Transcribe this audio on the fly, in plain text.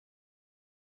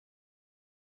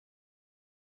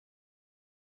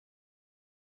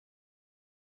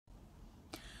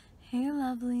Hey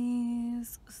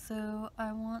lovelies, so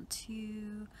I want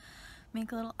to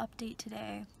make a little update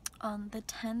today on the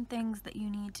 10 things that you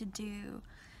need to do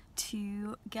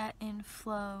to get in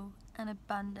flow and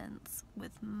abundance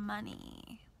with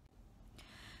money.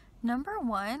 Number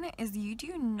one is you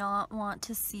do not want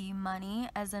to see money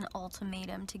as an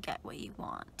ultimatum to get what you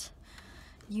want.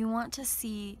 You want to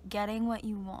see getting what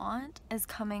you want as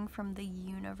coming from the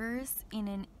universe in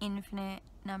an infinite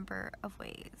number of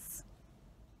ways.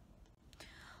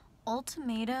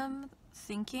 Ultimatum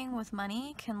thinking with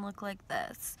money can look like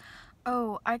this.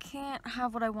 Oh, I can't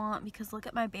have what I want because look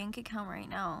at my bank account right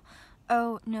now.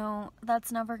 Oh, no,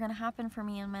 that's never going to happen for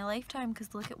me in my lifetime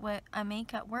because look at what I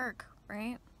make at work,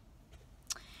 right?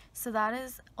 So that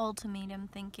is ultimatum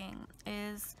thinking,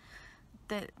 is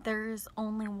that there's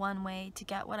only one way to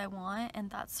get what I want,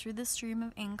 and that's through the stream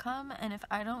of income. And if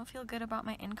I don't feel good about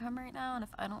my income right now, and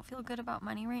if I don't feel good about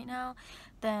money right now,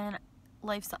 then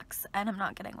life sucks and I'm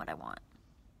not getting what I want.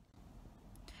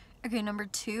 Okay, number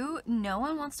two, no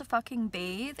one wants to fucking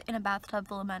bathe in a bathtub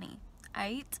full of money,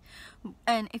 right?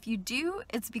 And if you do,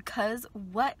 it's because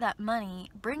what that money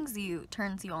brings you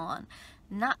turns you on,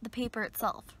 not the paper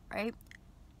itself, right?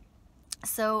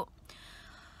 So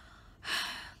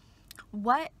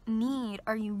what need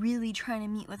are you really trying to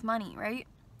meet with money, right?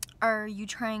 Are you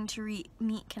trying to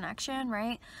meet connection,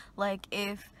 right? Like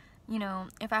if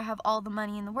I have all the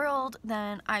money in the world,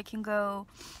 then I can go,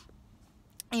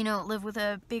 live with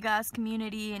a big ass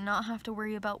community and not have to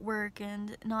worry about work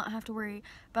and not have to worry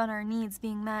about our needs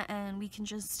being met, and we can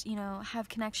just, have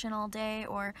connection all day.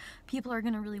 Or people are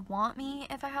gonna really want me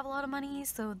if I have a lot of money,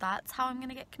 so that's how I'm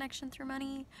gonna get connection through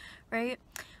money, right?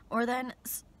 Or then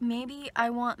maybe I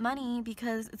want money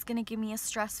because it's gonna give me a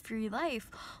stress-free life.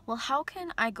 Well, how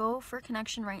can I go for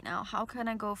connection right now? How can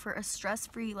I go for a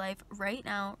stress-free life right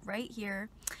now, right here?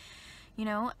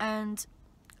 And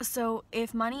so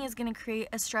if money is going to create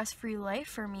a stress-free life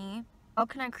for me, how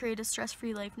can I create a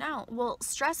stress-free life now? Well,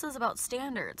 stress is about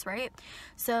standards, right?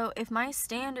 So if my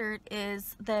standard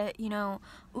is that,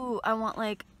 I want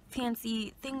like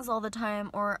fancy things all the time,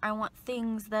 or I want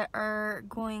things that are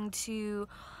going to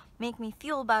make me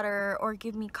feel better or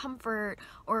give me comfort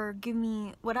or give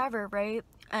me whatever, right?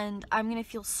 And I'm going to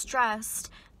feel stressed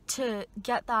to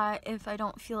get that if I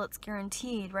don't feel it's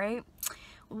guaranteed, right?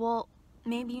 Well,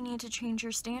 maybe you need to change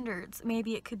your standards.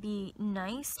 Maybe it could be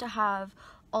nice to have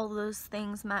all those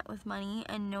things met with money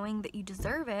and knowing that you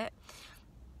deserve it.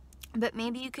 But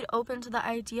maybe you could open to the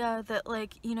idea that,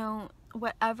 like,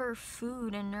 whatever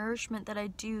food and nourishment that I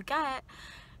do get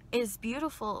is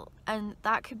beautiful, and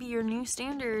that could be your new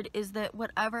standard, is that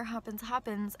whatever happens,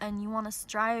 and you want to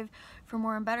strive for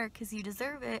more and better because you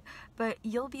deserve it. But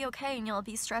you'll be okay and you'll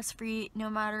be stress-free no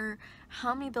matter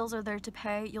how many bills are there to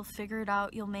pay. You'll figure it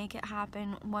out, you'll make it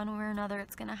happen one way or another.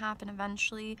 It's gonna happen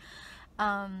eventually.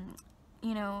 No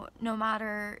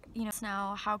matter,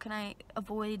 now, how can I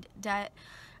avoid debt?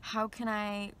 How can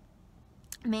I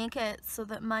make it so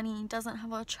that money doesn't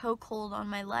have a chokehold on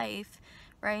my life,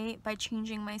 right? By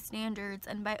changing my standards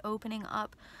and by opening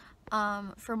up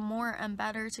for more and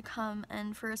better to come,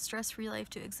 and for a stress-free life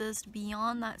to exist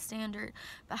beyond that standard,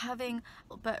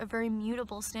 but a very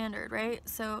mutable standard, right?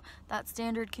 So that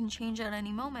standard can change at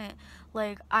any moment.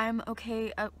 Like, I'm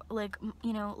okay, like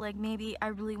maybe I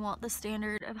really want the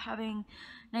standard of having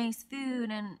nice food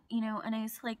and, a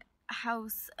nice, like,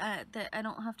 house that I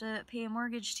don't have to pay a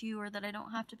mortgage to, or that I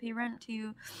don't have to pay rent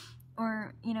to.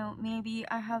 Or, maybe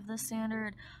I have the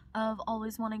standard of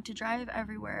always wanting to drive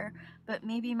everywhere, but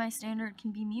maybe my standard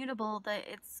can be mutable, that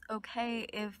it's okay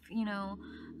if,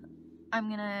 I'm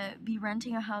gonna be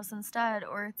renting a house instead,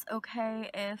 or it's okay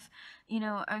if,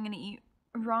 I'm gonna eat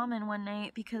ramen one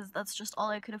night because that's just all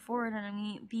I could afford, and I'm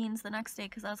gonna eat beans the next day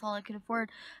because that's all I could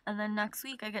afford, and then next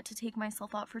week I get to take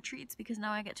myself out for treats because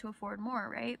now I get to afford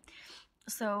more, right?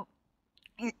 So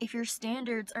if your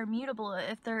standards are mutable,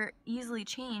 if they're easily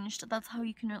changed, that's how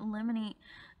you can eliminate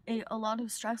a lot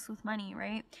of stress with money,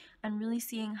 right? And really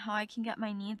seeing how I can get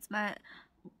my needs met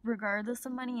regardless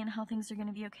of money, and how things are going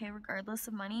to be okay regardless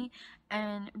of money,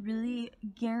 and really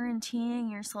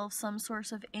guaranteeing yourself some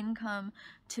source of income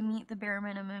to meet the bare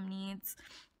minimum needs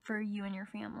for you and your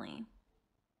family.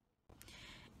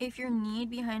 If your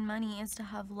need behind money is to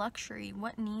have luxury,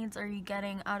 what needs are you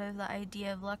getting out of the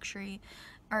idea of luxury?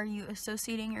 Are you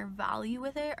associating your value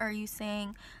with it? Are you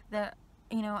saying that,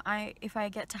 if I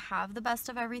get to have the best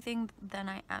of everything, then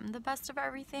I am the best of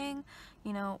everything?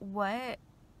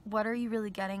 What are you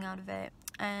really getting out of it?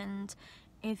 And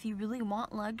if you really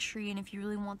want luxury, and if you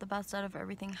really want the best out of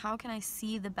everything, how can I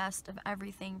see the best of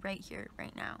everything right here,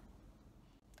 right now?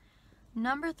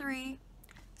 Number three,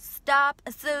 Stop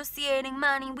associating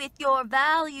money with your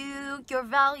value. Your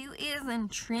value is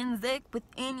intrinsic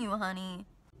within you, honey.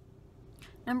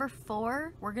 Number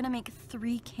 4, we're gonna make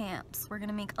 3 camps. We're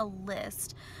gonna make a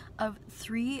list of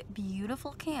 3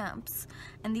 beautiful camps,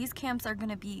 and these camps are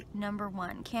gonna be number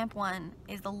 1. Camp 1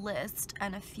 is a list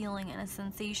and a feeling and a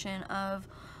sensation of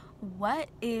what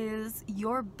is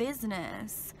your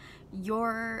business,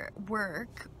 your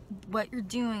work, what you're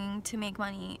doing to make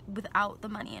money without the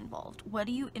money involved. What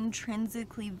do you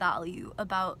intrinsically value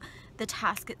about the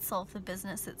task itself, the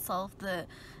business itself, the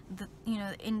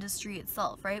industry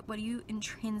itself, right? What do you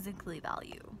intrinsically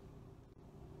value?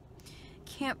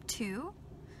 Camp 2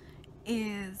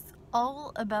 is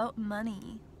all about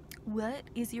money. What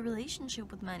is your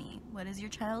relationship with money? What is your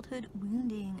childhood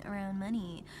wounding around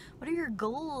money? What are your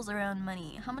goals around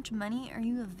money? How much money are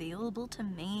you available to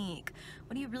make?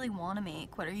 What do you really want to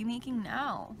make? What are you making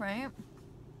now, right?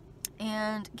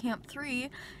 And Camp 3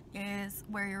 is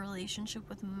where your relationship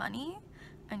with money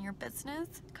and your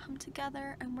business come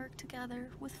together and work together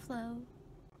with flow.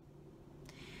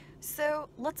 So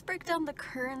let's break down the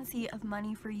currency of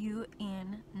money for you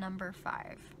in number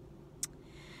 5.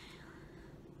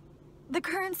 The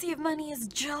currency of money is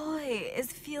joy,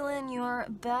 is feeling your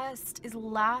best, is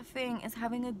laughing, is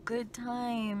having a good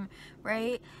time,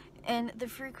 right? And the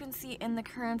frequency and the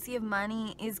currency of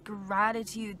money is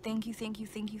gratitude. Thank you, thank you,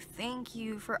 thank you, thank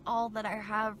you for all that I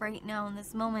have right now in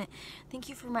this moment. Thank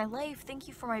you for my life. Thank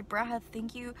you for my breath.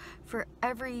 Thank you for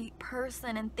every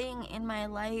person and thing in my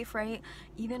life, right?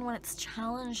 Even when it's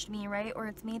challenged me, right? Or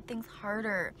it's made things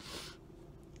harder.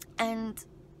 And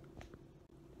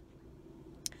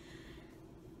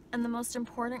the most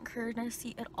important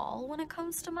currency at all when it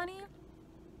comes to money,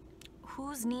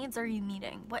 whose needs are you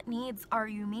meeting? What needs are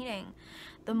you meeting?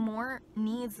 The more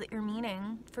needs that you're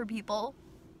meeting for people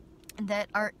that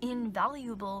are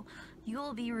invaluable, you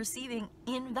will be receiving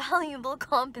invaluable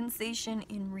compensation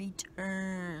in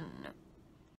return.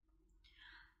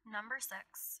 Number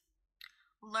 6,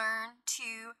 learn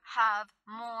to have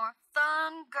more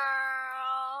fun,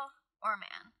 girl or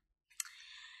man.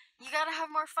 You gotta have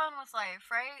more fun with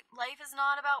life, right? Life is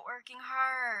not about working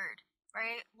hard,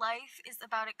 right? Life is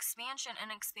about expansion, and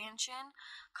expansion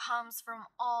comes from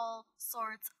all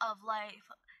sorts of life.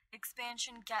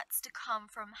 Expansion gets to come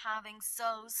from having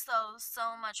so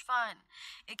much fun.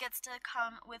 It gets to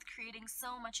come with creating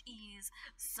so much ease,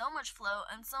 so much flow,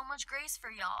 and so much grace for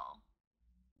y'all.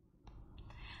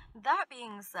 That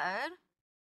being said,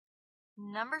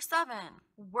 number 7,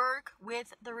 work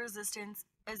with the resistance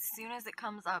as soon as it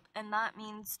comes up, and that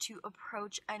means to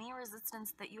approach any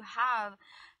resistance that you have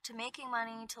to making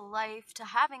money, to life, to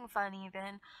having fun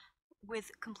even, with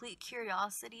complete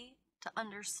curiosity to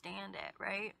understand it,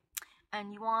 right?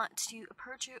 And you want to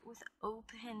approach it with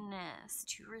openness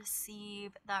to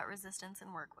receive that resistance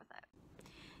and work with it.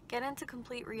 Get into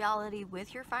complete reality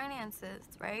with your finances,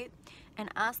 right? And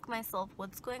ask myself,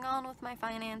 what's going on with my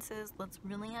finances? Let's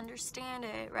really understand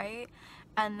it, right?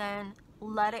 And then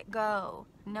let it go.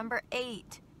 Number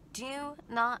 8, do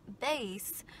not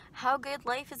base how good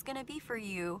life is going to be for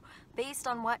you based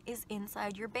on what is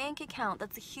inside your bank account.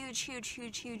 That's a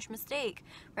huge mistake,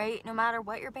 right? No matter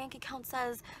what your bank account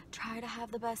says, try to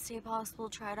have the best day possible,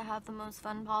 try to have the most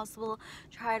fun possible,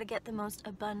 try to get the most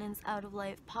abundance out of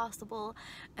life possible,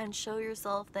 and show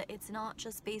yourself that it's not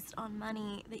just based on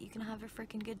money, that you can have a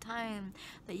freaking good time,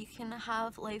 that you can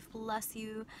have life bless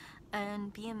you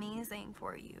and be amazing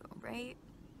for you, right?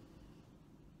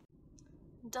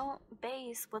 Don't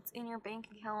base what's in your bank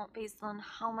account based on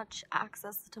how much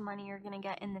access to money you're going to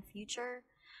get in the future,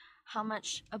 how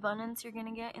much abundance you're going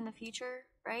to get in the future,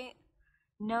 right?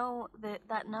 Know that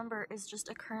that number is just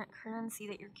a current currency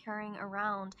that you're carrying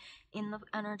around in the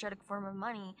energetic form of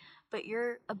money, but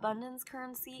your abundance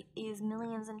currency is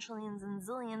millions and trillions and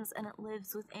zillions, and it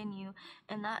lives within you,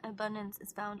 and that abundance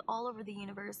is found all over the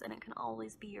universe, and it can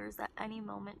always be yours at any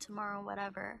moment, tomorrow,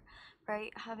 whatever,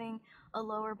 right? Having a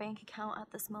lower bank account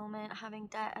at this moment, having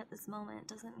debt at this moment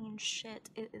doesn't mean shit.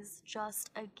 It is just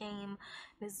a game.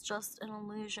 It is just an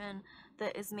illusion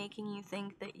that is making you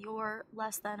think that you're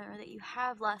less than, or that you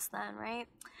have less than, right?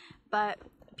 But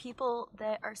people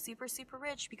that are super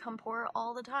rich become poor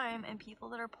all the time, and people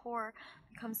that are poor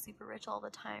become super rich all the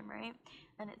time, right?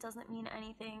 And it doesn't mean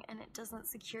anything, and it doesn't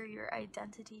secure your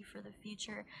identity for the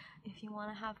future. If you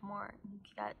want to have more, you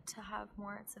get to have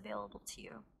more. It's available to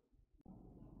you.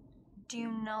 Do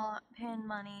not pin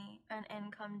money and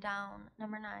income down.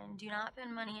 Number 9, do not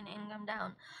pin money and income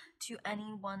down to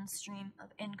any one stream of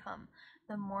income.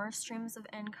 The more streams of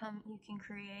income you can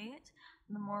create,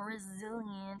 the more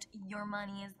resilient your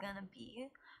money is gonna be,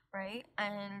 right?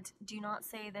 And do not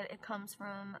say that it comes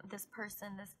from this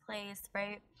person, this place,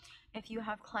 right? If you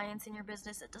have clients in your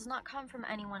business, it does not come from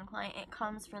any one client. It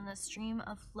comes from the stream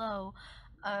of flow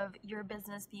of your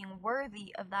business being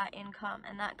worthy of that income,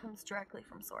 and that comes directly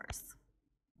from source.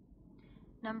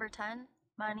 Number 10,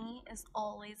 money is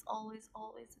always, always,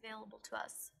 always available to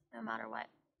us, no matter what.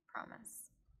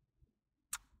 Promise.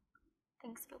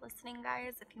 Thanks for listening,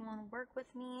 guys. If you want to work with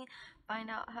me, find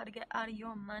out how to get out of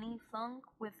your money funk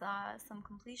with some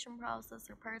completion process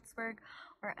or parts work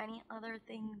or any other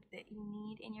thing that you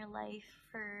need in your life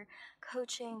for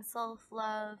coaching,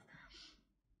 self-love,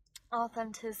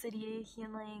 authenticity,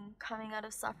 healing, coming out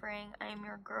of suffering, I am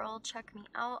your girl. Check me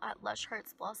out at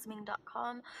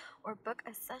lushheartsblossoming.com or book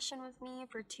a session with me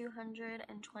for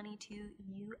 $222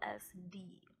 USD.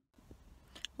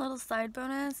 Little side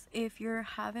bonus, if you're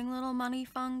having little money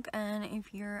funk and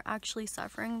if you're actually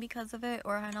suffering because of it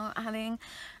or not having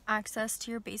access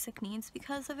to your basic needs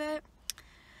because of it,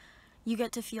 you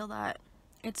get to feel that.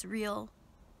 It's real,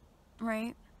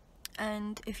 right?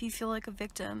 And if you feel like a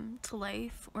victim to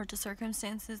life or to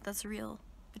circumstances, that's real.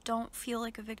 But don't feel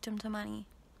like a victim to money,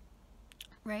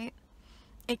 right?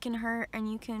 It can hurt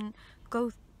and you can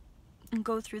go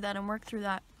through that and work through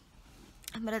that.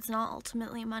 But it's not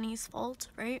ultimately money's fault,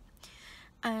 right?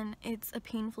 And it's a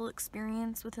painful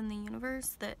experience within the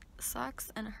universe that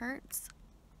sucks and hurts.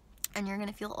 And you're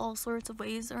gonna feel all sorts of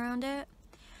ways around it.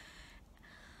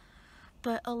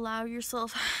 But allow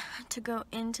yourself to go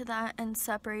into that and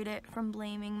separate it from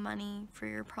blaming money for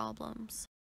your problems.